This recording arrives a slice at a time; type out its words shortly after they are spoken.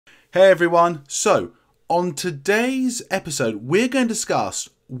Hey everyone, so on today's episode we're going to discuss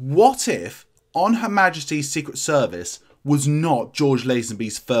what if On Her Majesty's Secret Service was not George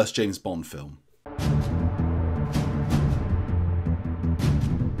Lazenby's first James Bond film.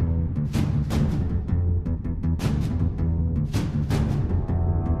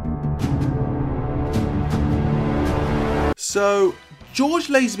 So George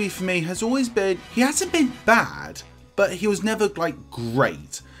Lazenby for me has always been, he hasn't been bad, but he was never like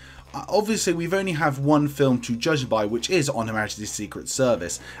great. Obviously, we've only have one film to judge by, which is On Her Majesty's Secret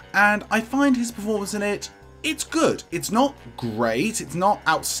Service, and I find his performance in it, it's good. It's not great, it's not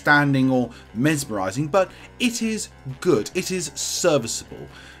outstanding or mesmerising, but it is good, it is serviceable.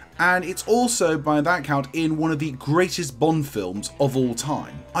 And it's also, by that count, in one of the greatest Bond films of all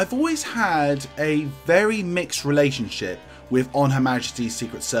time. I've always had a very mixed relationship with On Her Majesty's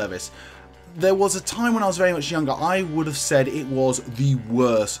Secret Service. There was a time when I was very much younger, I would have said it was the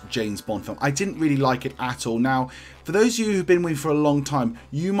worst James Bond film. I didn't really like it at all. Now, for those of you who've been with me for a long time,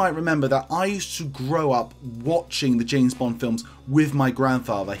 you might remember that I used to grow up watching the James Bond films with my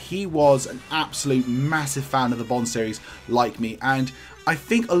grandfather. He was an absolute massive fan of the Bond series like me, and I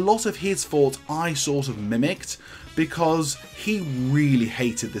think a lot of his thoughts I sort of mimicked because he really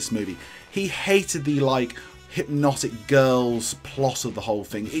hated this movie. He hated the hypnotic girls plot of the whole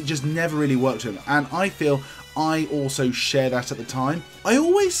thing. It just never really worked for him, and I feel I also share that at the time. I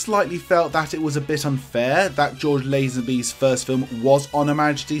always slightly felt that it was a bit unfair that George Lazenby's first film was On Her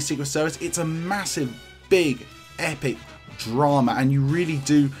Majesty's Secret Service. It's a massive, big, epic drama, and you really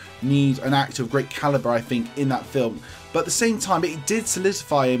do need an actor of great calibre, I think, in that film. But at the same time, it did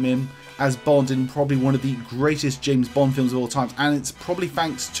solidify him in as Bond in probably one of the greatest James Bond films of all time, and it's probably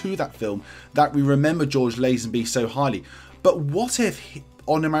thanks to that film that we remember George Lazenby so highly. But what if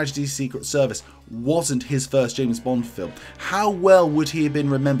On Her Majesty's Secret Service wasn't his first James Bond film? How well would he have been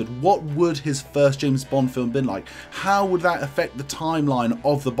remembered? What would his first James Bond film been like? How would that affect the timeline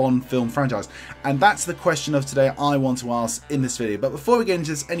of the Bond film franchise? And that's the question of today I want to ask in this video. But before we get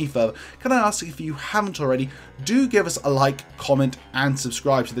into this any further, can I ask if you haven't already, do give us a like, comment and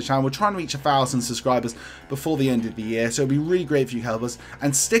subscribe to the channel. We're trying to reach 1,000 subscribers before the end of the year, so it'd be really great if you help us,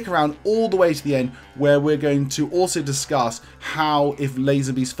 and stick around all the way to the end where we're going to also discuss how if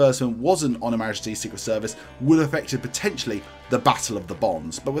Lazenby's first film wasn't On Her Majesty's Secret Service would have affected potentially the Battle of the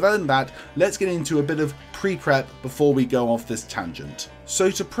Bonds. But without that, let's get into a bit of pre-prep before we go off this tangent.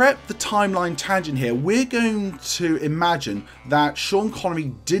 So to prep the timeline tangent here, we're going to imagine that Sean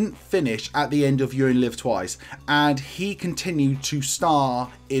Connery didn't finish at the end of You Only Live Twice, and he continued to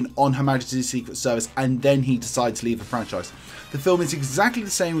star in On Her Majesty's Secret Service, and then he decided to leave the franchise. The film is exactly the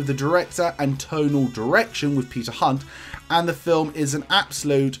same with the director and tonal direction with Peter Hunt, and the film is an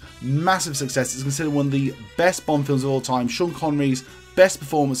absolute massive success. It's considered one of the best Bond films of all time. Sean Connery's best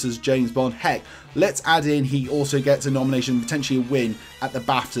performance as James Bond. Heck, let's add in he also gets a nomination, potentially a win, at the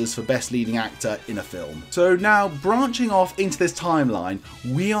BAFTAs for Best Leading Actor in a Film. So now, branching off into this timeline,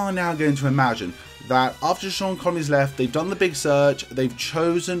 we are now going to imagine that after Sean Connery's left, they've done the big search, they've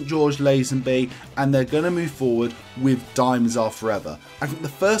chosen George Lazenby, and they're going to move forward with Diamonds Are Forever. I think the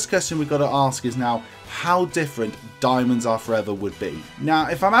first question we've got to ask is now, how different Diamonds Are Forever would be. Now,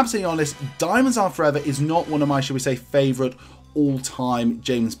 if I'm absolutely honest, Diamonds Are Forever is not one of my, shall we say, favourite all-time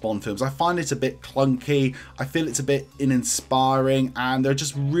James Bond films. I find it a bit clunky, I feel it's a bit uninspiring, and there are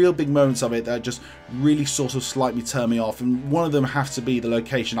just real big moments of it that just really sort of slightly turn me off, and one of them has to be the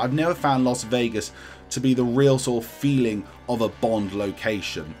location. I've never found Las Vegas to be the real sort of feeling of a Bond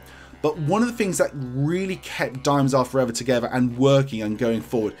location. But one of the things that really kept Diamonds Are Forever together and working and going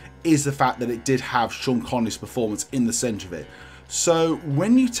forward is the fact that it did have Sean Connery's performance in the centre of it. So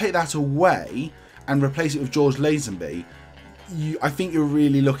when you take that away and replace it with George Lazenby, I think you're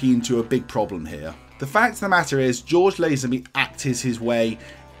really looking into a big problem here. The fact of the matter is, George Lazenby acted his way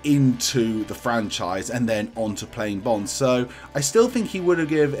into the franchise and then onto playing Bond. So I still think he would have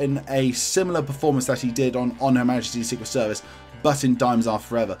given a similar performance that he did on Her Majesty's Secret Service, but in Diamonds Are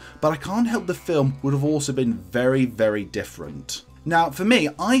Forever. But I can't help the film would have also been very, very different. Now, for me,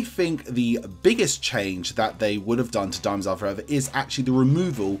 I think the biggest change that they would have done to Diamonds Are Forever is actually the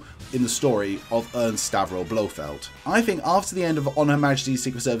removal in the story of Ernst Stavro Blofeld. I think after the end of On Her Majesty's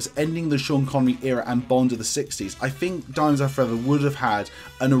Secret Service, ending the Sean Connery era and Bond of the 60s, I think Diamonds Are Forever would have had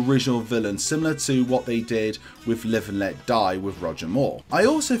an original villain, similar to what they did with Live and Let Die with Roger Moore. I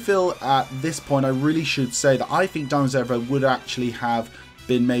also feel at this point I really should say that I think Diamonds Are Forever would actually have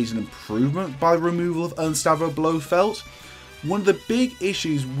been made an improvement by the removal of Ernst Stavro Blofeld. One of the big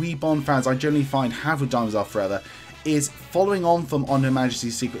issues we Bond fans I generally find have with Diamonds Are Forever is following on from On Her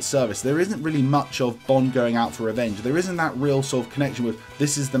Majesty's Secret Service. There isn't really much of Bond going out for revenge. There isn't that real sort of connection with,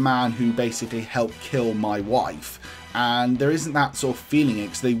 this is the man who basically helped kill my wife. And there isn't that sort of feeling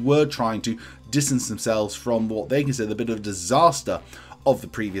because they were trying to distance themselves from what they consider a bit of a disaster of the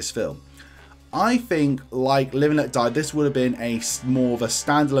previous film. I think, like Live and Let Die, this would have been more of a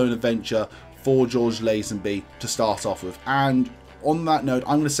standalone adventure for George Lazenby to start off with. And on that note,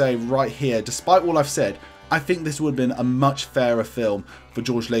 I'm going to say right here, despite all I've said, I think this would have been a much fairer film for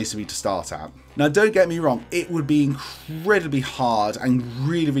George Lazenby to start at. Now, don't get me wrong, it would be incredibly hard and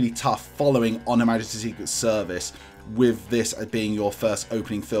really, really tough following On Her Majesty's Secret Service with this being your first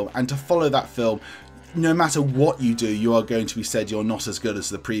opening film. And to follow that film, no matter what you do, you are going to be said you're not as good as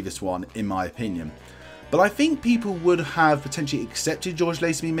the previous one, in my opinion. But I think people would have potentially accepted George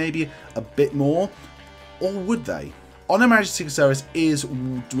Lazenby maybe a bit more, or would they? On Her Majesty's Secret Service is,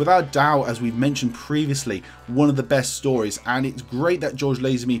 without doubt, as we've mentioned previously, one of the best stories, and it's great that George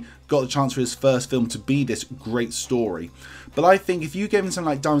Lazenby got the chance for his first film to be this great story. But I think if you gave him something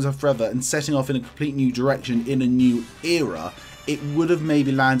like Diamonds Are Forever and setting off in a complete new direction in a new era, it would have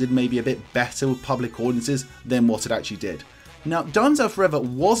maybe landed maybe a bit better with public audiences than what it actually did. Now, Diamonds Are Forever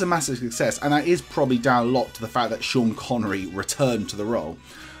was a massive success, and that is probably down a lot to the fact that Sean Connery returned to the role.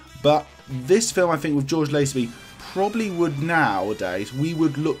 But this film, I think, with George Lazenby, probably would nowadays, we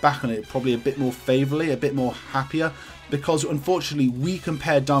would look back on it probably a bit more favourably, a bit more happier, because unfortunately we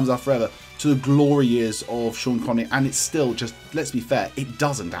compare Diamonds Are Forever to the glory years of Sean Connery, and it's still just, let's be fair, it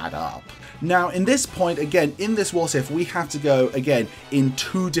doesn't add up. Now, in this point, again, in this what if, we have to go, again, in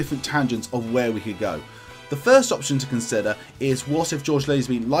two different tangents of where we could go. The first option to consider is what if George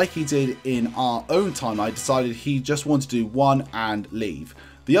Lazenby, like he did in our own timeline, decided he just wanted to do one and leave.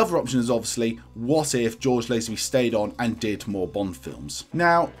 The other option is obviously, what if George Lazenby stayed on and did more Bond films?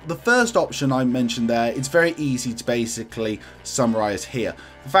 Now, the first option I mentioned there, it's very easy to basically summarise here.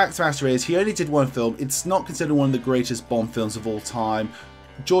 The fact of the matter is, he only did one film. It's not considered one of the greatest Bond films of all time.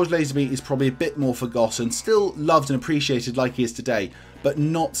 George Lazenby is probably a bit more forgotten, still loved and appreciated like he is today, but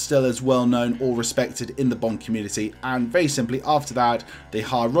not still as well known or respected in the Bond community. And very simply, after that, they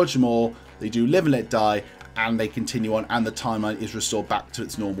hire Roger Moore, they do Live and Let Die, and they continue on, and the timeline is restored back to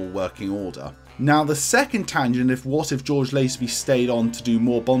its normal working order. Now, the second tangent, if what if George Lazenby stayed on to do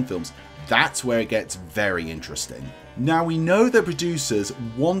more Bond films, that's where it gets very interesting. Now, we know that producers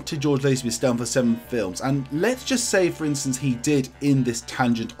wanted George Lazenby to stay on for 7 films, and let's just say, for instance, he did in this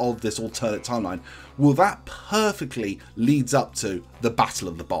tangent of this alternate timeline. Well, that perfectly leads up to the Battle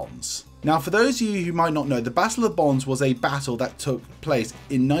of the Bonds. Now, for those of you who might not know, the Battle of the Bonds was a battle that took place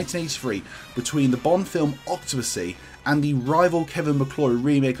in 1983 between the Bond film Octopussy and the rival Kevin McClory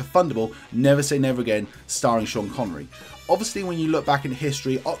remake of Thunderball, Never Say Never Again, starring Sean Connery. Obviously, when you look back in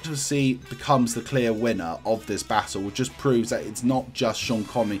history, Octopussy becomes the clear winner of this battle, which just proves that it's not just Sean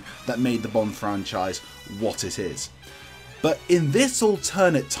Connery that made the Bond franchise what it is. But in this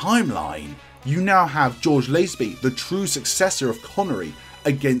alternate timeline, you now have George Lazenby, the true successor of Connery,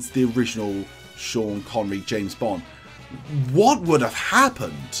 against the original Sean Connery James Bond. What would have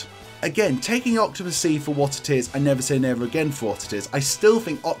happened? Again, taking Octopussy for what it is and Never Say Never Again for what it is, I still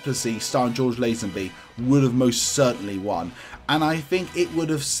think Octopussy starring George Lazenby would have most certainly won. And I think it would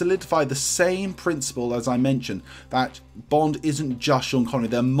have solidified the same principle as I mentioned, that Bond isn't just Sean Connery.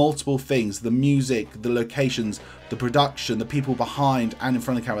 There are multiple things, the music, the locations, the production, the people behind and in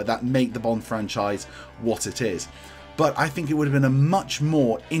front of the camera that make the Bond franchise what it is. But I think it would have been a much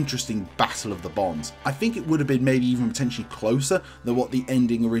more interesting Battle of the Bonds. I think it would have been maybe even potentially closer than what the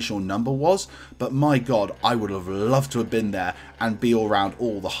ending original number was. But my God, I would have loved to have been there and be all around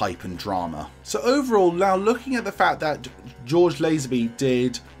all the hype and drama. So overall, now looking at the fact that George Lazenby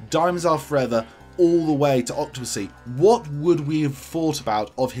did Diamonds Are Forever all the way to Octopussy, what would we have thought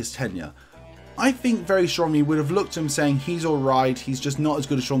about of his tenure? I think very strongly would have looked at him saying he's alright, he's just not as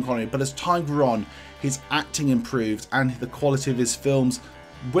good as Sean Connery, but as time grew on, his acting improved and the quality of his films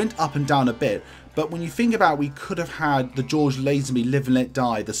went up and down a bit. But when you think about it, we could have had the George Lazenby Live and Let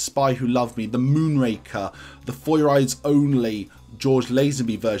Die, The Spy Who Loved Me, The Moonraker, the For Your Eyes Only George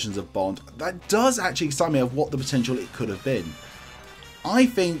Lazenby versions of Bond. That does actually excite me of what the potential it could have been. I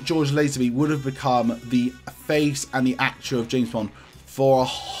think George Lazenby would have become the face and the actor of James Bond for a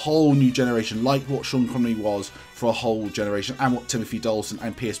whole new generation, like what Sean Connery was for a whole generation, and what Timothy Dalton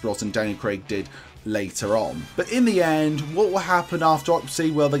and Pierce Brosnan and Daniel Craig did later on. But in the end, what will happen after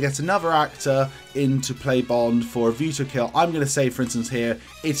Octopussy? Well, they get another actor in to play Bond for A View to a Kill. I'm going to say, for instance here,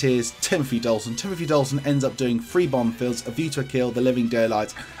 it is Timothy Dalton. Timothy Dalton ends up doing 3 Bond films, A View to a Kill, The Living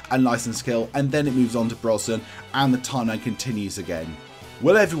Daylights, and License to Kill, and then it moves on to Brosnan, and the timeline continues again.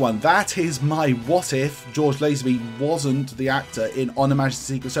 Well everyone, that is my what if George Lazenby wasn't the actor in On Her Majesty's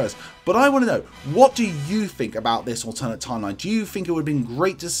Secret Service. But I want to know, what do you think about this alternate timeline? Do you think it would have been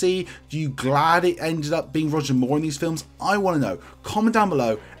great to see? Do you glad it ended up being Roger Moore in these films? I want to know. Comment down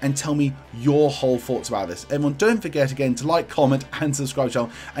below and tell me your whole thoughts about this. Everyone, don't forget again to like, comment and subscribe to the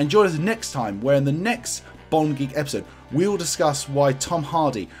channel. And join us next time, where in the next Bond Geek episode, we will discuss why Tom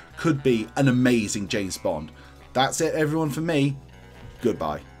Hardy could be an amazing James Bond. That's it everyone from me.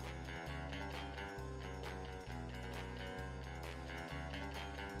 Goodbye.